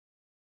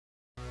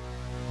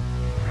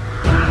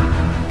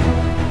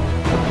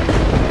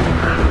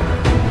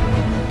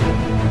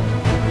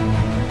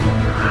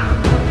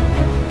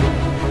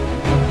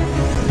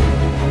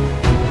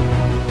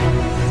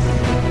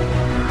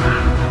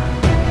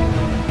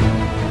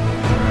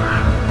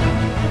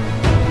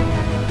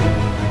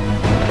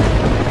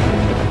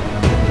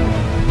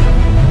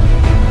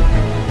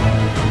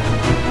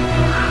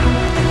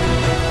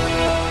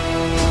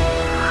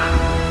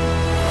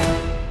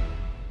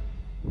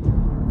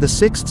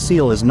sixth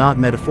seal is not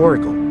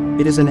metaphorical,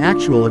 it is an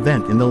actual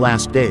event in the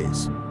last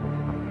days.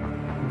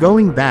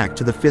 Going back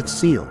to the fifth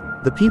seal,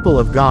 the people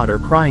of God are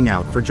crying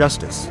out for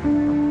justice,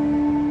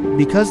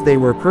 because they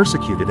were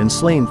persecuted and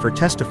slain for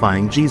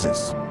testifying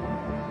Jesus.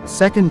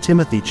 2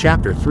 Timothy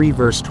chapter 3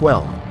 verse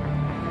 12.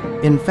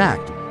 In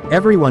fact,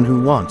 everyone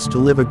who wants to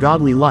live a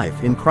godly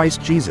life in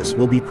Christ Jesus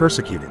will be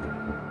persecuted.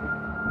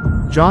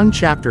 John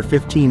chapter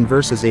 15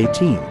 verses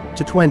 18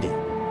 to 20.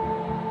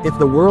 If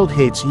the world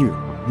hates you,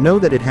 know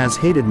that it has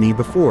hated me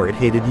before it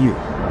hated you.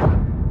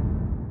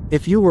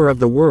 If you were of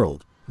the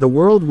world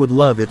would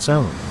love its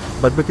own,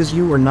 but because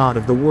you were not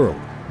of the world,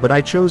 but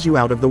I chose you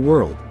out of the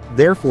world,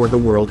 therefore the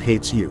world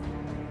hates you.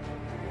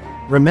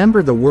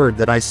 Remember the word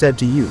that I said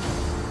to you.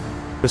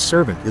 The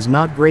servant is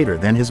not greater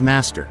than his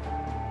master.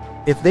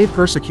 If they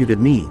persecuted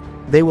me,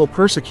 they will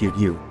persecute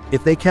you.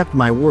 If they kept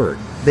my word,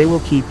 they will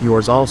keep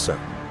yours also.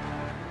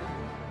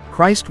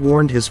 Christ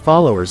warned his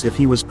followers, if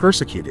he was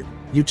persecuted,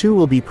 you too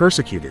will be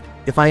persecuted.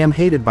 If I am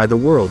hated by the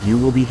world, you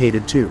will be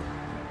hated too.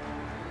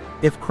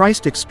 If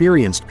Christ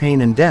experienced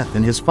pain and death,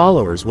 then his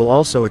followers will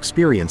also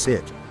experience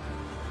it.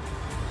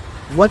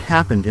 What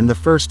happened in the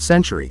first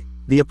century?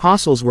 The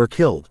apostles were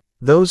killed.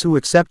 Those who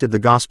accepted the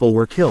gospel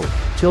were killed,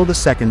 till the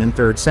second and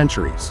third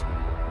centuries.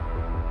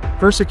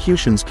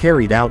 Persecutions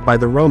carried out by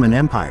the Roman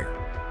Empire.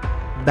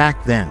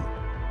 Back then,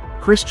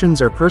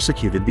 Christians are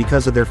persecuted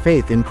because of their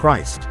faith in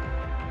Christ.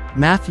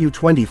 Matthew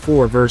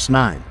 24 verse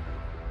 9.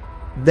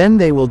 Then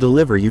they will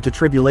deliver you to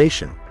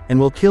tribulation, and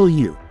will kill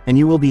you, and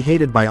you will be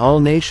hated by all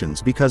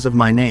nations because of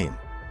my name.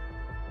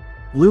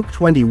 Luke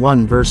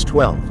 21 verse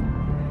 12.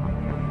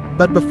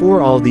 But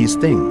before all these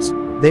things,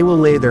 they will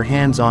lay their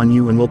hands on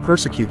you and will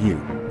persecute you,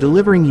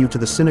 delivering you to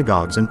the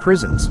synagogues and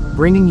prisons,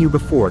 bringing you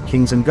before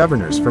kings and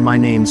governors for my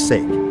name's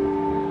sake.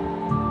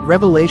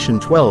 Revelation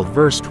 12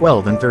 verse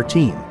 12 and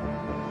 13.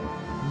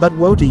 But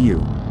woe to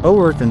you,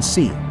 O earth and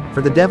sea,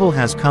 for the devil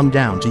has come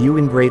down to you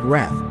in great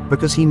wrath,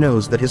 because he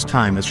knows that his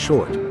time is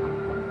short.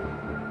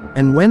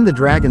 And when the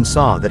dragon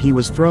saw that he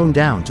was thrown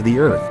down to the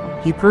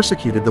earth, he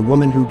persecuted the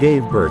woman who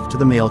gave birth to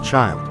the male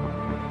child.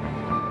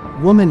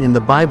 Woman in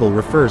the Bible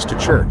refers to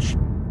church.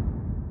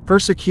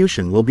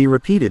 Persecution will be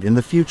repeated in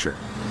the future.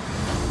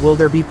 Will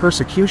there be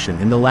persecution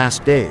in the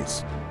last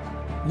days?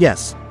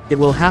 Yes, it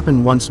will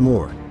happen once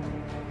more.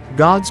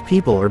 God's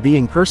people are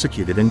being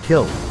persecuted and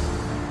killed.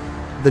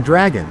 The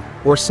dragon,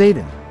 or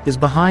Satan, is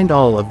behind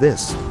all of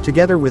this,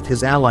 together with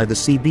his ally the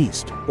sea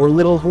beast, or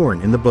little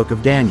horn in the book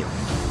of Daniel.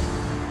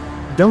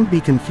 Don't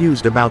be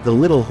confused about the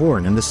little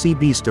horn and the sea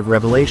beast of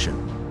Revelation.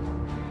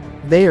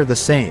 They are the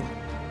same.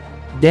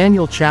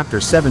 Daniel chapter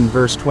 7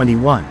 verse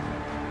 21.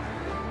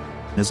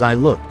 As I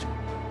looked,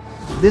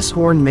 this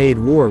horn made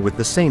war with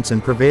the saints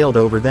and prevailed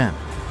over them.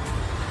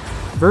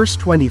 Verse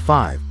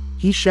 25,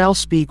 he shall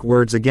speak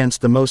words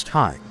against the Most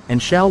High,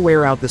 and shall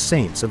wear out the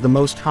saints of the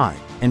Most High,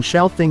 and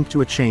shall think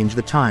to change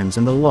the times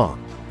and the law,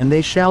 and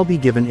they shall be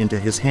given into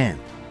his hand.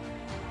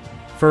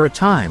 For a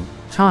time,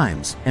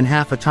 times, and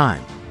half a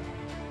time.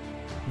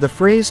 The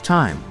phrase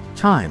time,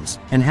 times,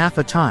 and half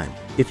a time,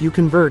 if you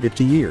convert it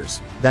to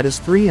years, that is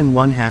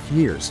 3½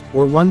 years,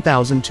 or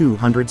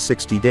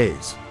 1,260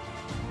 days.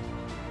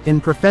 In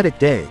prophetic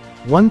day,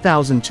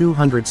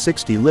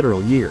 1,260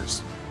 literal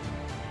years.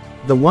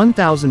 The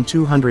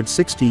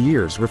 1,260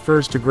 years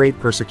refers to great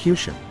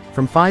persecution,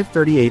 from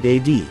 538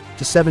 AD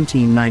to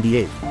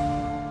 1798.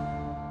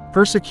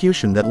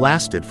 Persecution that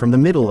lasted from the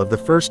middle of the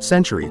 1st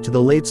century to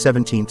the late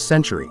 17th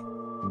century.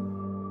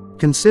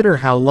 Consider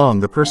how long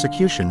the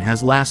persecution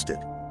has lasted.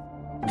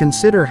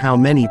 Consider how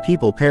many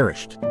people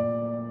perished.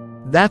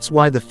 That's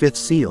why the fifth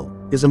seal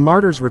is a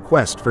martyr's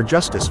request for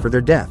justice for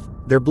their death,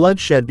 their blood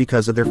shed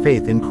because of their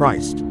faith in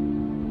Christ.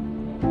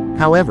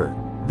 However,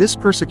 this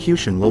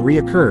persecution will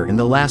reoccur in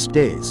the last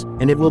days,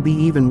 and it will be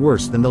even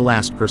worse than the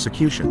last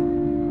persecution.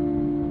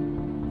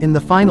 In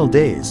the final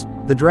days,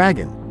 the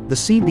dragon, the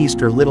sea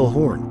beast or little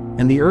horn,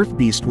 and the earth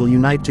beast will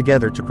unite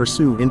together to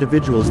pursue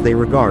individuals they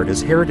regard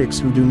as heretics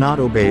who do not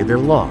obey their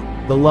law,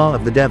 the law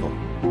of the devil.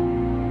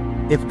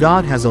 If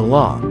God has a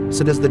law,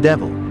 so does the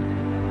devil.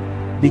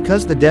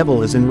 Because the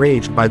devil is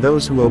enraged by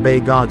those who obey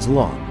God's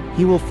law,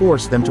 he will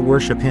force them to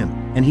worship him,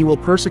 and he will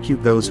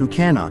persecute those who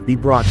cannot be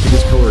brought to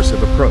his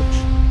coercive approach.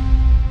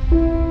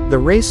 The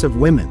race of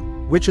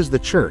women, which is the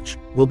church,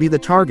 will be the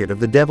target of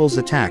the devil's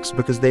attacks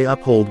because they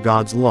uphold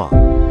God's law.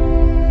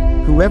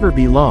 Whoever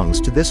belongs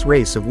to this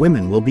race of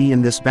women will be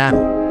in this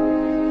battle.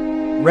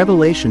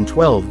 Revelation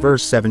 12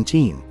 verse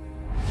 17.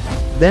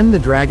 Then the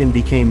dragon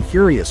became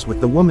furious with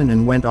the woman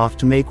and went off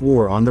to make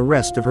war on the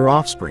rest of her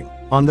offspring,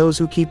 on those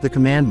who keep the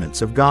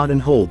commandments of God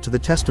and hold to the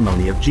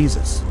testimony of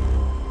Jesus.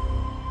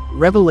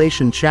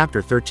 Revelation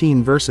chapter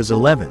 13 verses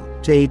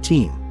 11 to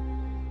 18.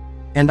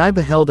 And I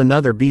beheld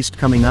another beast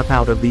coming up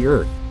out of the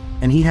earth,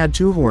 and he had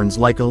 2 horns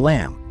like a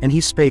lamb, and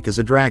he spake as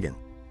a dragon.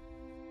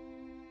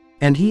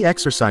 And he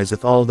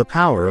exerciseth all the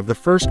power of the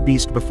first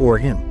beast before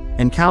him,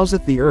 and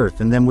causeth the earth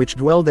and them which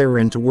dwell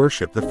therein to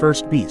worship the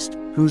first beast,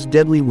 whose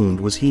deadly wound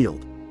was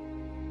healed.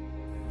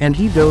 And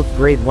he doth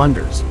great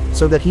wonders,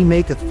 so that he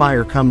maketh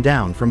fire come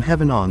down from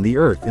heaven on the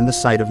earth in the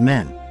sight of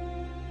men.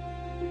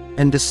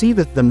 And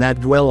deceiveth them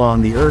that dwell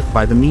on the earth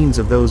by the means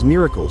of those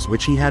miracles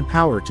which he had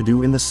power to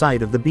do in the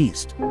sight of the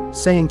beast,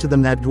 saying to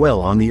them that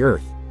dwell on the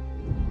earth,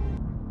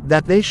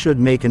 that they should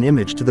make an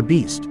image to the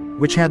beast,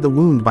 which had the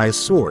wound by a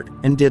sword,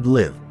 and did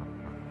live.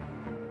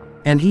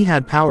 And he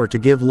had power to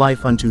give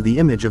life unto the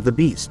image of the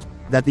beast,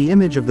 that the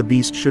image of the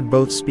beast should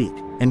both speak,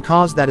 and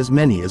cause that as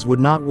many as would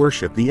not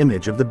worship the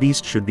image of the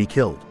beast should be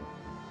killed.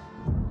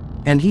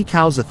 And he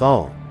causeth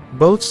all,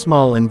 both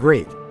small and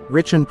great,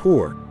 rich and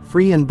poor,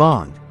 free and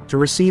bond, to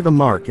receive a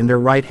mark in their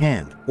right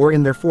hand, or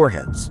in their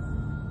foreheads.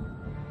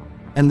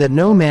 And that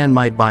no man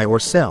might buy or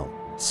sell,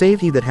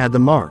 save he that had the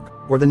mark,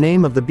 or the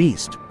name of the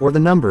beast, or the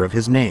number of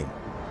his name.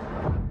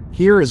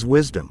 Here is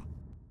wisdom.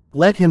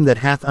 Let him that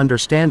hath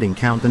understanding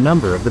count the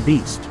number of the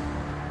beast.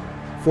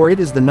 For it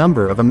is the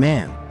number of a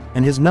man,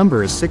 and his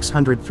number is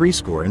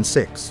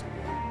 666.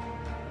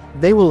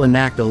 They will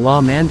enact a law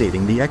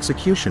mandating the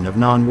execution of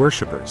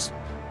non-worshippers.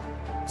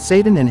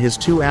 Satan and his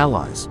two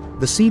allies,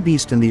 the sea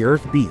beast and the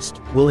earth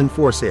beast, will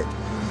enforce it.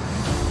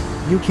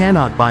 You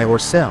cannot buy or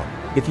sell,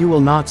 if you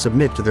will not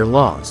submit to their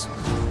laws.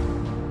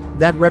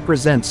 That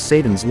represents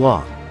Satan's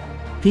law.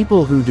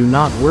 People who do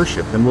not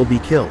worship them will be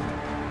killed.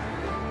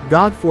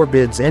 God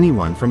forbids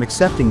anyone from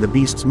accepting the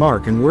beast's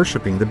mark and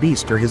worshipping the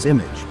beast or his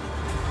image.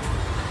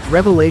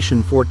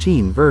 Revelation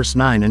 14 verse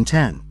 9 and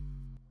 10.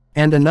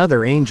 And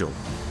another angel,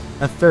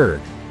 a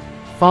third,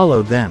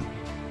 followed them,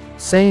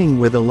 saying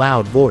with a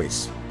loud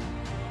voice,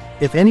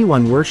 if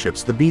anyone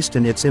worships the beast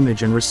and its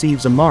image and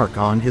receives a mark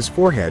on his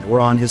forehead or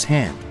on his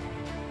hand,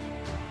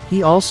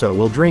 he also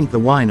will drink the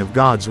wine of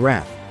God's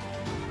wrath,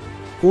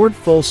 poured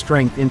full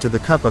strength into the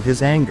cup of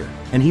his anger,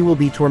 and he will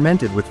be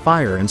tormented with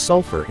fire and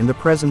sulfur in the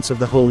presence of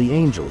the holy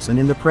angels and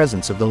in the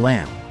presence of the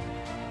Lamb.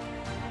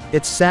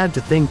 It's sad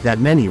to think that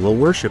many will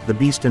worship the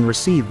beast and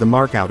receive the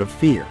mark out of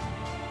fear.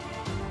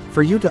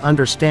 For you to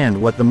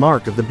understand what the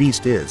mark of the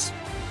beast is: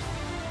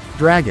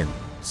 dragon,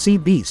 sea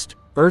beast,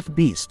 earth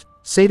beast,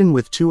 Satan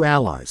with two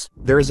allies.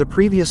 There is a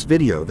previous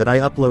video that I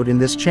upload in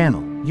this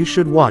channel, you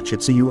should watch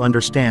it so you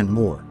understand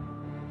more.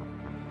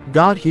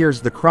 God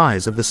hears the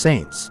cries of the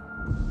saints.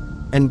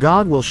 And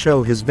God will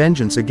show his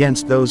vengeance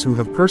against those who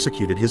have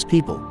persecuted his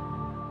people.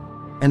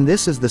 And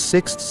this is the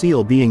sixth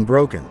seal being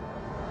broken.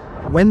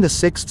 When the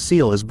sixth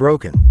seal is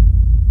broken,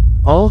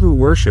 all who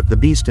worship the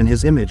beast and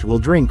his image will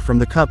drink from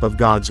the cup of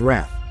God's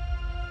wrath.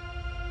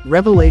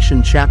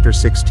 Revelation chapter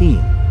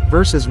 16,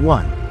 verses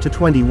 1 to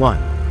 21.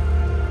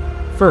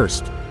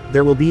 First,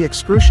 there will be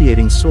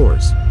excruciating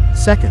sores.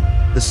 Second,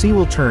 the sea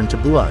will turn to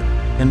blood.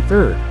 And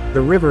third,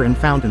 the river and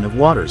fountain of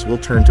waters will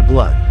turn to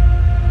blood.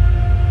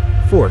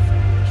 Fourth,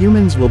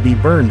 humans will be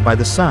burned by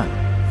the sun.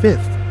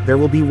 Fifth, there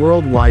will be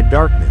worldwide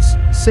darkness.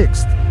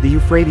 Sixth, the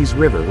Euphrates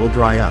River will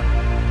dry up.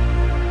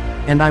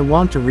 And I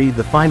want to read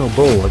the final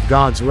bowl of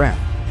God's wrath,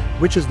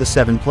 which is the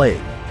seventh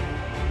plague.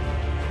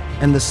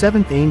 And the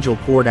seventh angel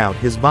poured out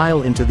his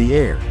vial into the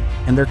air,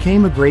 and there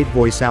came a great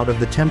voice out of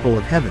the temple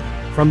of heaven,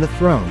 from the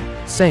throne,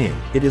 saying,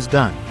 It is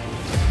done.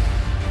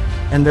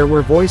 And there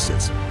were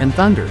voices, and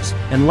thunders,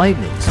 and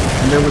lightnings,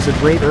 and there was a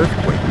great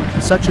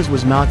earthquake, such as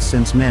was not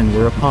since men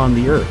were upon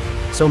the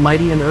earth, so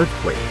mighty an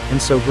earthquake,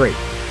 and so great.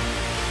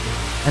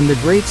 And the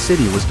great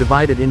city was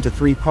divided into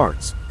 3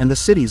 parts, and the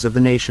cities of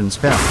the nations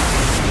fell.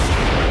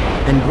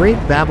 And great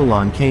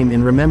Babylon came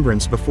in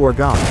remembrance before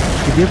God,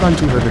 to give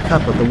unto her the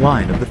cup of the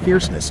wine of the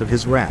fierceness of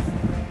his wrath.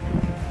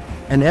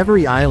 And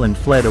every island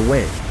fled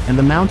away, and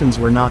the mountains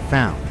were not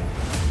found.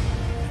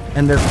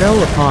 And there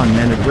fell upon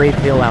men a great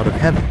hail out of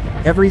heaven,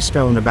 every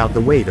stone about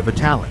the weight of a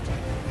talent.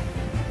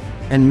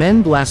 And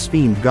men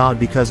blasphemed God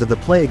because of the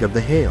plague of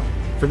the hail,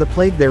 for the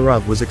plague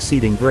thereof was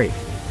exceeding great.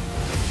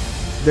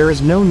 There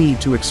is no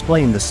need to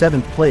explain the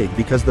seventh plague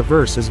because the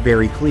verse is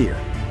very clear.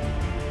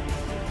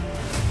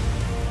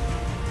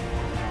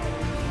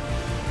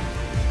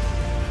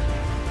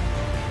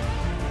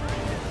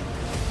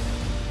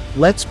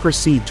 Let's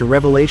proceed to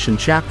Revelation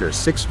chapter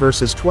 6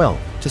 verses 12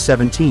 to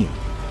 17.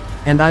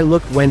 And I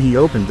looked when he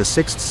opened the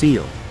sixth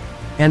seal.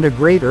 And a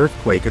great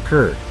earthquake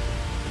occurred.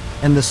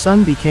 And the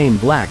sun became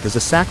black as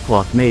a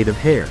sackcloth made of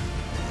hair.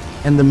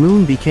 And the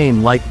moon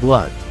became like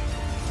blood.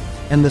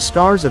 And the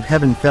stars of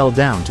heaven fell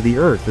down to the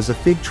earth as a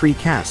fig tree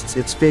casts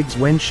its figs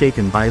when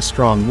shaken by a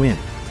strong wind.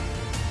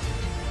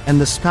 And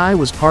the sky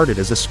was parted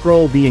as a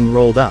scroll being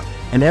rolled up,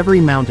 and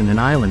every mountain and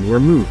island were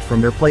moved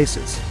from their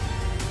places.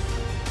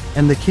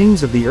 And the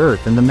kings of the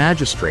earth and the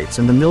magistrates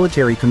and the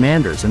military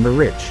commanders and the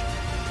rich,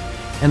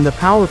 and the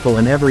powerful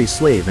and every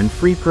slave and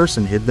free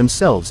person hid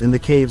themselves in the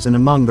caves and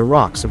among the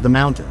rocks of the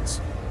mountains.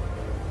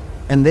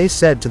 And they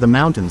said to the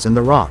mountains and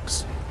the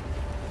rocks,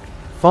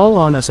 Fall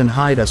on us and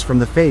hide us from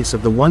the face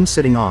of the one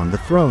sitting on the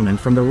throne and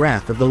from the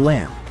wrath of the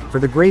Lamb, for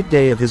the great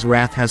day of his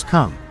wrath has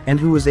come,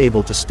 and who is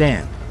able to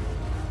stand?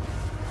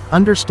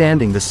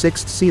 Understanding the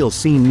sixth seal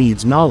scene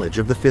needs knowledge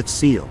of the fifth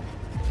seal.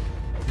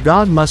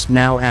 God must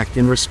now act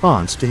in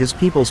response to his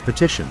people's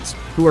petitions,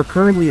 who are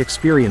currently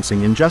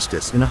experiencing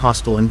injustice in a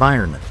hostile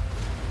environment.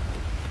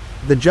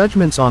 The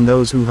judgments on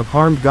those who have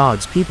harmed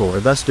God's people are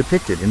thus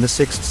depicted in the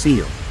sixth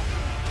seal.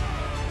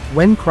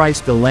 When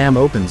Christ the Lamb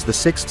opens the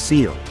sixth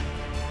seal,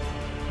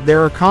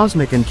 there are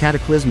cosmic and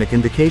cataclysmic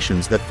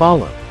indications that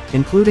follow,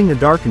 including a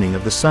darkening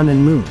of the sun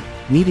and moon,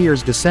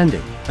 meteors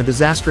descending, a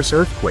disastrous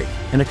earthquake,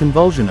 and a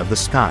convulsion of the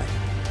sky.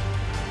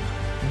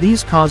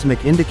 These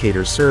cosmic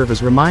indicators serve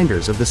as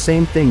reminders of the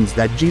same things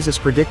that Jesus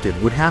predicted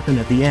would happen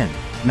at the end,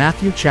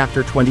 Matthew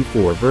chapter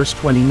 24 verse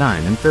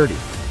 29 and 30.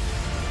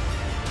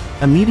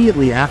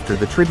 Immediately after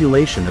the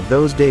tribulation of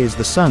those days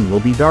the sun will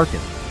be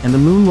darkened, and the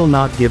moon will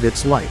not give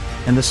its light,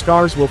 and the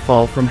stars will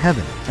fall from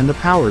heaven, and the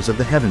powers of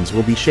the heavens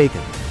will be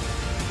shaken.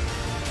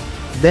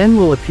 Then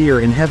will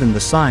appear in heaven the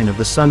sign of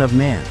the Son of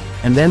Man,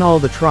 and then all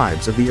the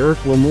tribes of the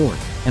earth will mourn,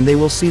 and they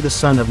will see the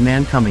Son of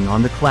Man coming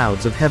on the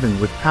clouds of heaven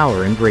with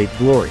power and great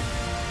glory.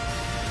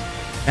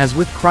 As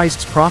with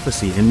Christ's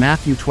prophecy in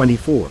Matthew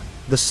 24,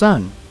 the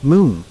sun,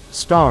 moon,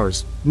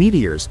 stars,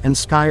 meteors, and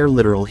sky are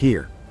literal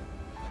here.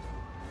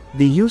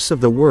 The use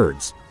of the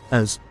words,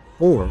 as,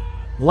 or,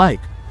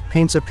 like,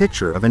 paints a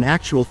picture of an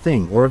actual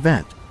thing or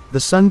event. The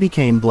sun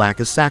became black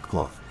as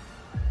sackcloth.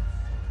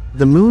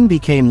 The moon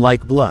became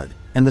like blood,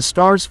 and the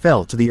stars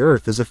fell to the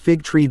earth as a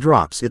fig tree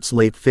drops its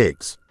late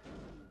figs.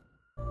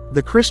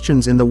 The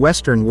Christians in the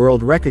Western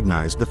world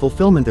recognized the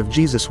fulfillment of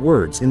Jesus'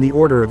 words in the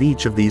order of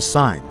each of these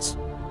signs.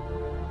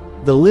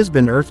 The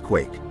Lisbon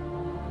earthquake.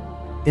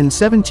 In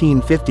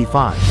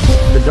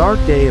 1755, the dark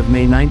day of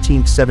May 19,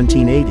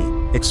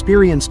 1780,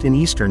 experienced in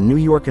eastern New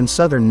York and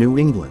southern New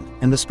England,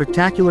 and the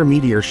spectacular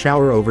meteor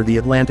shower over the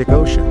Atlantic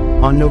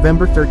Ocean, on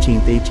November 13,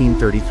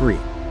 1833.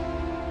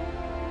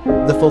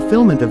 The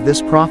fulfillment of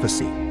this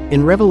prophecy,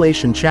 in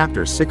Revelation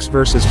chapter 6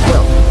 verses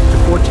 12 to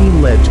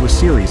 14 led to a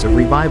series of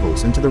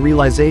revivals and to the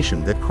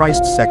realization that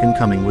Christ's second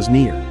coming was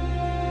near.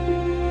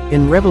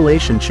 In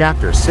Revelation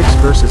chapter 6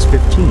 verses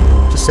 15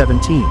 to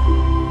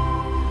 17,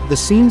 the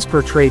scenes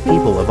portray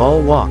people of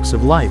all walks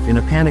of life in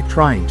a panic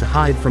trying to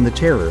hide from the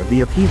terror of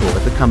the upheaval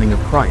at the coming of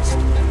Christ.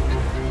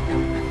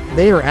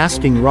 They are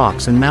asking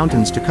rocks and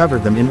mountains to cover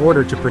them in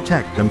order to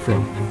protect them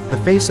from the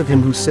face of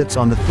him who sits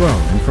on the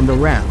throne and from the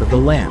wrath of the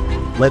Lamb.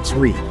 Let's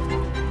read.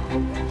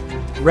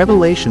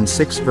 Revelation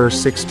 6 verse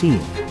 16,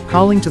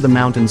 calling to the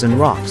mountains and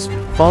rocks,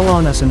 fall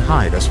on us and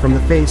hide us from the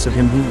face of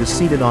him who is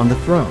seated on the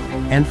throne,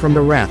 and from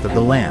the wrath of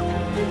the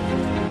Lamb.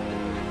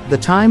 The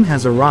time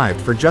has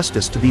arrived for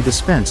justice to be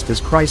dispensed as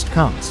Christ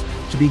comes,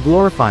 to be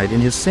glorified in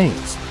his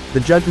saints. The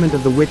judgment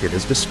of the wicked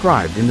is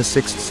described in the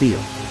sixth seal.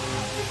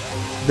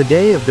 The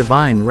day of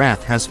divine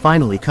wrath has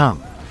finally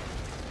come.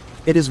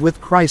 It is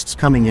with Christ's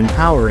coming in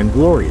power and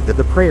glory that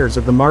the prayers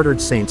of the martyred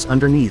saints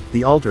underneath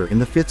the altar in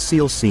the fifth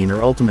seal scene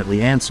are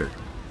ultimately answered.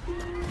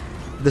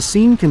 The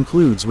scene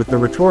concludes with the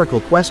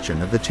rhetorical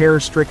question of the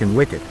terror-stricken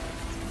wicked.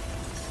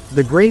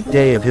 The great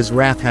day of his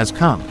wrath has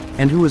come,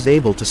 and who is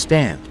able to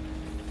stand?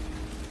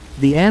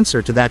 The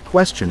answer to that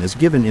question is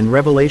given in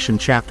Revelation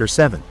chapter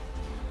 7.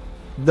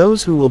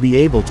 Those who will be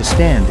able to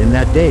stand in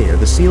that day are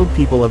the sealed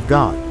people of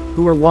God,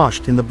 who are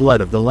washed in the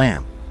blood of the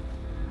Lamb.